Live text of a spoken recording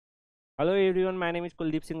Hello everyone, my name is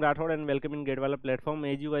𝐂𝐤𝐴𝐮𝐫𝐬𝐞 and welcome in GateWala platform.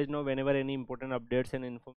 As you guys know, whenever any important updates and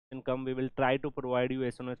information come, we will try to provide you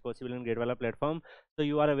as soon as possible in GateWala platform, so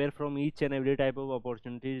you are aware from each and every type of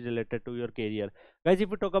opportunities related to your career. Guys, if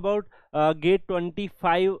we talk about Gate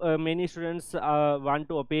 25, many students want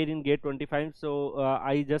to appear in Gate 25, so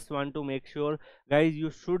I just want to make sure, guys,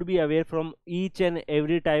 you should be aware from each and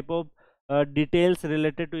every type of details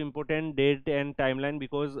related to important date and timeline,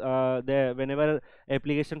 because the whenever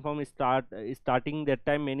application form is starting, that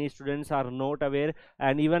time many students are not aware,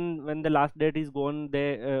 and even when the last date is gone,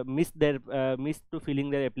 they miss to filling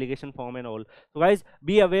their application form and all. So guys,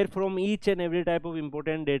 be aware from each and every type of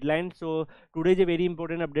important deadline. So today is a very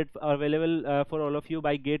important update available for all of you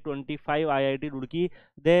by Gate 25 IIT Roorkee.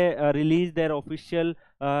 They release their official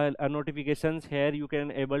notifications. Here you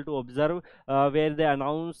can able to observe where they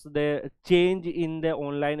announce the change in the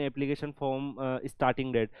online application form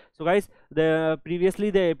starting date. So guys, the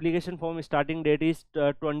previously the application form starting date is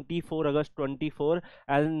 24 August 24,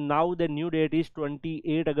 and now the new date is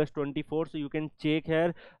 28 August 24. So you can check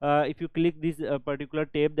here, if you click this particular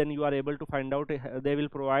tab, then you are able to find out. They will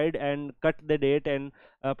provide and cut the date and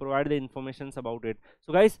provide the informations about it.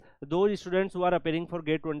 So guys, those students who are appearing for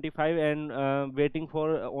Gate 25 and waiting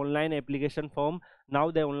for online application form, now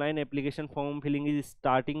the online application form filling is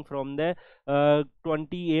starting from the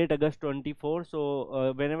 28 August 24.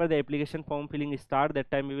 So whenever the application form filling start, that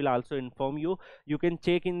time we will also inform you. You can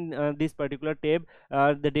check in this particular tab.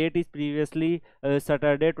 The date is previously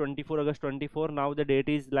Saturday 24 August 24. Now the date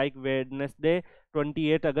is like Wednesday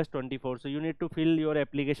 28 August 24. So you need to fill your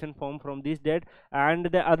application form from this date. And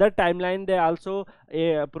the other timeline they also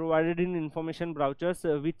provided in information brochures,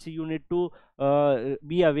 which you need to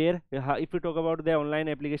be aware. If you talk about the online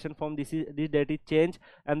application form, this date is changed,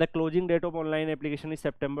 and the closing date of online application is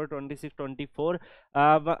September 26 24.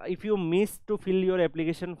 If you miss to fill your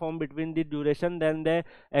application form between the duration, then the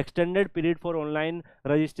extended period for online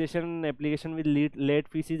registration application with late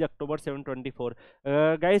fees is October 7 24.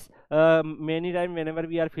 Guys, many time whenever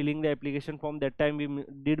we are filling the application form, that time we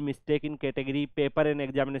did mistake in category paper and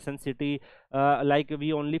examination city. Like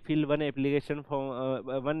we only fill one application form,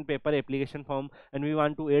 one paper application form, and we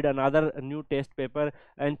want to add another new test paper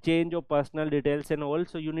and change of personal details and all.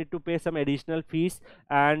 So you need to pay some additional fees,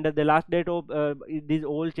 and the last date of these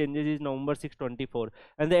all changes is November 6 24.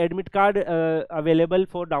 And the admit card available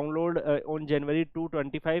for download on January 2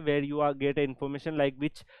 25, where you are get information like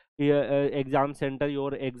which exam center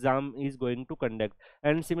your exam is going to conduct.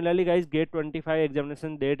 And similarly guys, Gate 25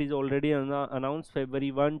 examination date is already announced.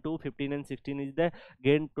 February 1 to 15 and 16 is the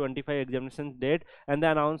Gate 25 examination date, and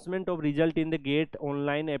the announcement of result in the Gate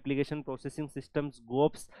online application processing systems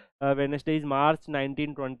GOPS, Wednesday is March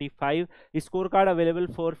 19 25. Scorecard available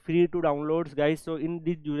for free to downloads, guys. So in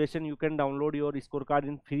this duration you can download your scorecard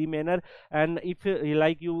in free manner, and if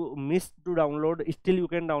like you missed to download, still you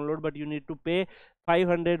can download, but you need to pay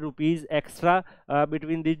 500 rupees extra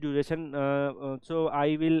between this duration. So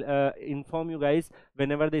I will inform you guys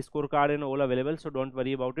whenever the scorecard and all available, so don't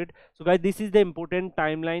worry about it. So guys, this is the important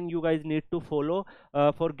timeline you guys need to follow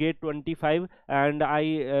for Gate 25, and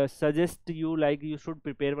I suggest you, like, you should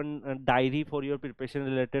prepare one diary for your preparation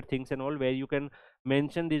related things and all, where you can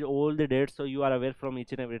mention these all the dates, so you are aware from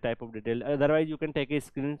each and every type of detail. Otherwise you can take a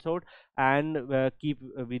screenshot and keep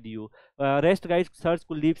with you. Rest guys, search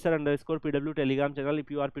Kuldeep sir underscore PW Telegram channel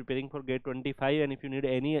if you are preparing for Gate 25, and if you need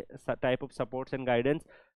any type of supports and guidance,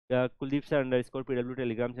 Kuldeep sir underscore PW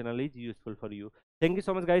Telegram channel is useful for you. Thank you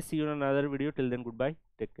so much guys. See you in another video. Till then, goodbye.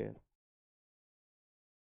 Take care.